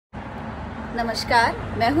नमस्कार,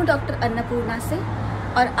 मैं हूं डॉक्टर अन्नपूर्णा से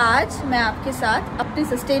और आज मैं आपके साथ अपनी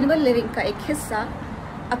सस्टेनेबल लिविंग का एक हिस्सा,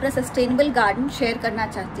 अपना सस्टेनेबल गार्डन शेयर करना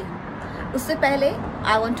चाहती हूं। उससे पहले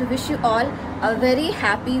I want to wish you all a very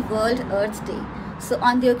happy world earth day. So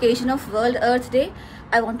on the occasion of world earth day,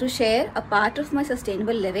 I want to share a part of my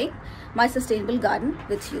sustainable living, my sustainable garden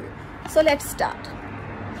with you. So let's start.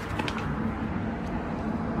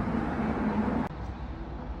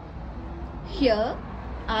 Here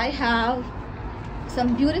I have some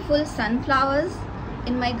beautiful sunflowers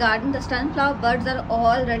in my garden. The sunflower buds are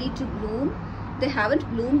all ready to bloom. They haven't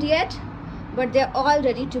bloomed yet, but they're all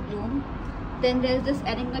ready to bloom. Then there's this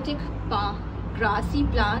enigmatic grassy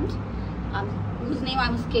plant whose name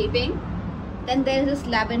I'm escaping. Then there's this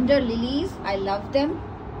lavender lilies. I love them.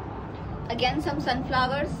 Again some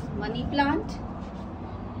sunflowers, money plant.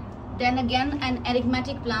 Then again an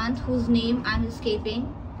enigmatic plant whose name I'm escaping.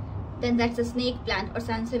 Then that's a snake plant or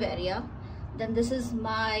sansevieria. Then this is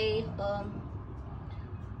my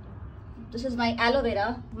aloe vera,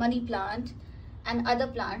 money plant, and other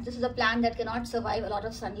plants. This is a plant that cannot survive a lot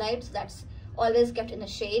of sunlight, so that's always kept in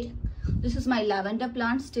the shade. This is my lavender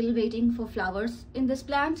plant, still waiting for flowers in this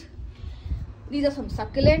plant. These are some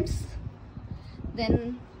succulents. Then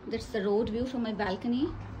that's the road view from my balcony.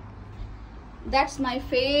 That's my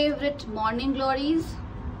favorite morning glories.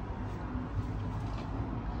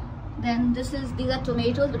 Then these are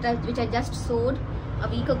tomatoes which I just sowed a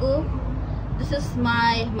week ago. This is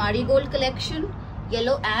my marigold collection,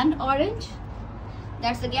 yellow and orange.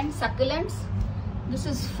 That's again succulents. This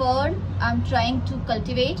is fern I'm trying to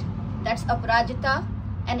cultivate. That's Aparajita,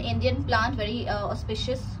 an Indian plant, very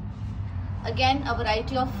auspicious. Again a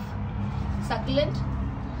variety of succulent.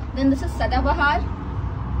 Then this is Sadabahar.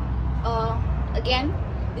 Again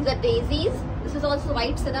these are daisies. This is also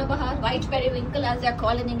white Sadabahar, white periwinkle as they are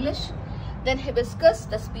called in English. Then hibiscus,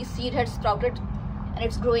 the seed had sprouted and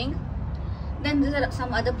it's growing. Then these are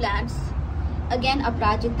some other plants. Again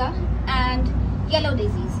Aparajita and yellow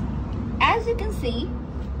daisies. As you can see,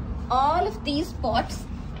 all of these pots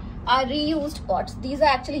are reused pots. These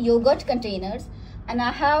are actually yogurt containers and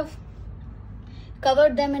I have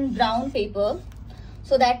covered them in brown paper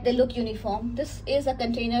so that they look uniform. This is a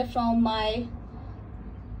container from my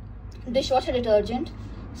dishwasher detergent,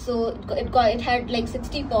 so it had like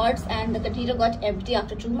 60 pots and the container got empty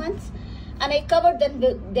after 2 months, and I covered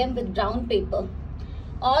them with brown paper.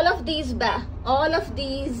 All of these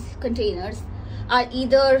containers are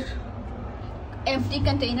either empty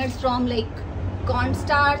containers from like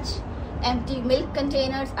cornstarch, empty milk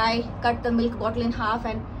containers. I cut the milk bottle in half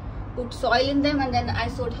and put soil in them, and then I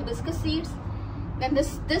sowed hibiscus seeds. Then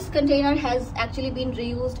this container has actually been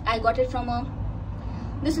reused. I got it from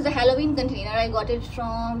this is a Halloween container. I got it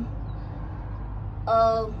from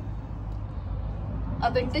a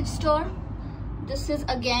vintage store. This is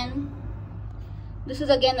again a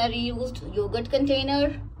reused yogurt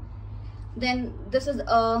container. Then this is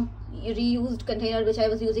a reused container which I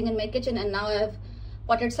was using in my kitchen, and now I have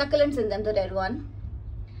potted succulents in them, the red one.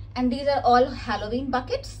 And these are all Halloween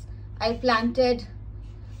buckets. I planted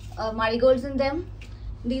marigolds in them.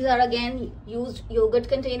 These are again used yogurt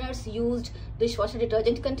containers, used dishwasher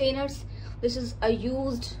detergent containers. This is a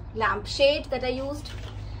used lampshade that I used.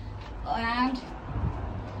 And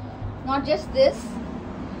not just this,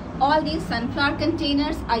 all these sunflower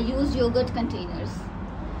containers are used yogurt containers.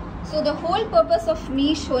 So the whole purpose of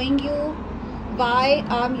me showing you why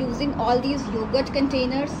I'm using all these yogurt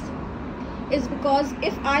containers is because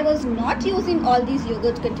if I was not using all these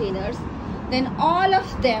yogurt containers, then all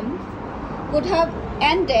of them would have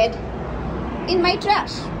ended in my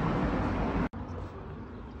trash.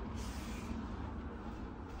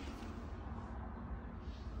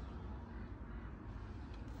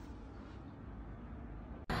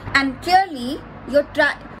 And clearly your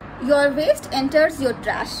waste enters your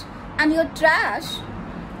trash, and your trash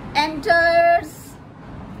enters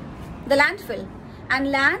the landfill, and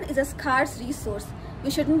land is a scarce resource we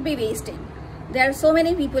shouldn't be wasting. There are so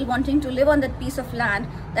many people wanting to live on that piece of land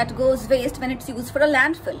that goes waste when it's used for a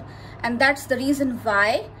landfill, and that's the reason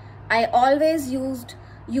why I always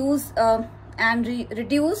reduce,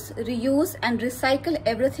 reuse and recycle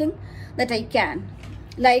everything that I can.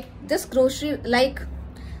 Like this grocery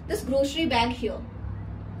bag here.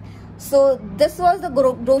 So this was the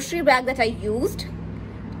grocery bag that I used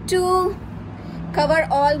to cover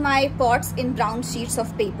all my pots in brown sheets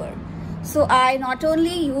of paper. So I not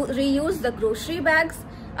only reused the grocery bags,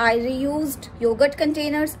 I reused yogurt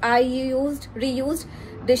containers, I reused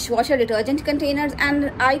dishwasher detergent containers,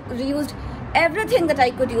 and I reused everything that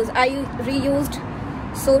I could use. I reused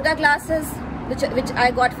soda glasses which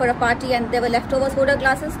I got for a party, and there were leftover soda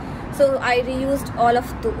glasses. So So I reused all of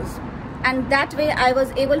those, and that way I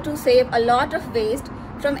was able to save a lot of waste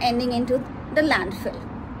from ending into the landfill.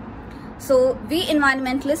 So we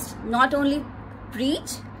environmentalists not only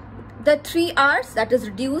preach the 3 R's, that is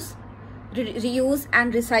reduce, reuse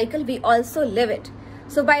and recycle, we also live it.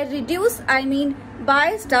 So by reduce, I mean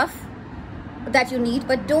buy stuff that you need,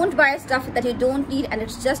 but don't buy stuff that you don't need and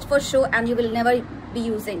it's just for show and you will never be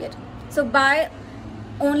using it. So buy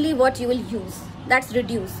only what you will use. That's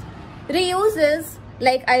reduce. Reuse is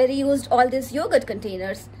like I reused all these yogurt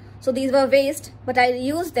containers. So these were waste, but I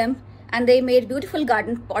reused them and they made beautiful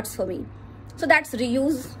garden pots for me. So that's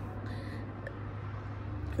reuse.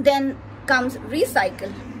 Then comes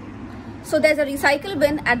recycle. So there's a recycle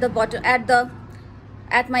bin at the bottom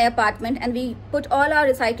at my apartment, and we put all our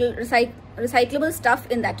recyclable stuff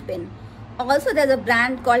in that bin. Also, there's a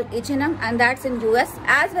brand called H&M, and that's in US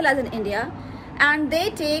as well as in India, and they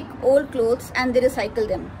take old clothes and they recycle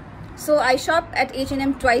them. So I shop at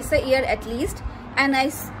H&M twice a year at least, and I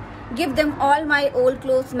give them all my old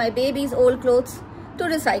clothes, my baby's old clothes, to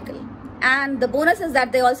recycle. And the bonus is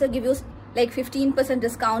that they also give you like 15%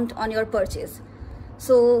 discount on your purchase.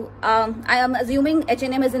 So I am assuming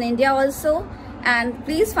H&M is in India also, and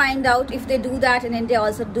please find out if they do that in India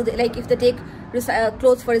also. Do they, like if they take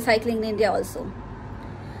clothes for recycling in India also?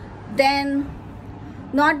 Then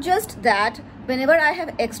not just that, whenever I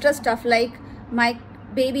have extra stuff, like my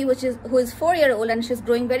baby who is 4-year-old and she's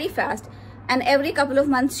growing very fast, and every couple of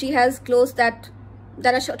months she has clothes that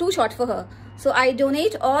are too short for her. So I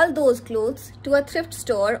donate all those clothes to a thrift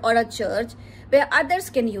store or a church where others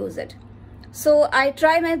can use it. So I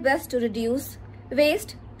try my best to reduce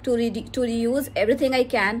waste, to reuse everything I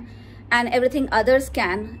can and everything others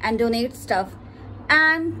can, and donate stuff,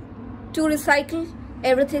 and to recycle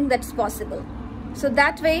everything that's possible. So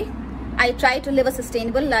that way I try to live a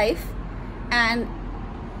sustainable life and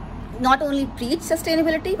not only preach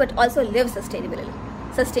sustainability but also live sustainably.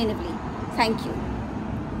 Thank you.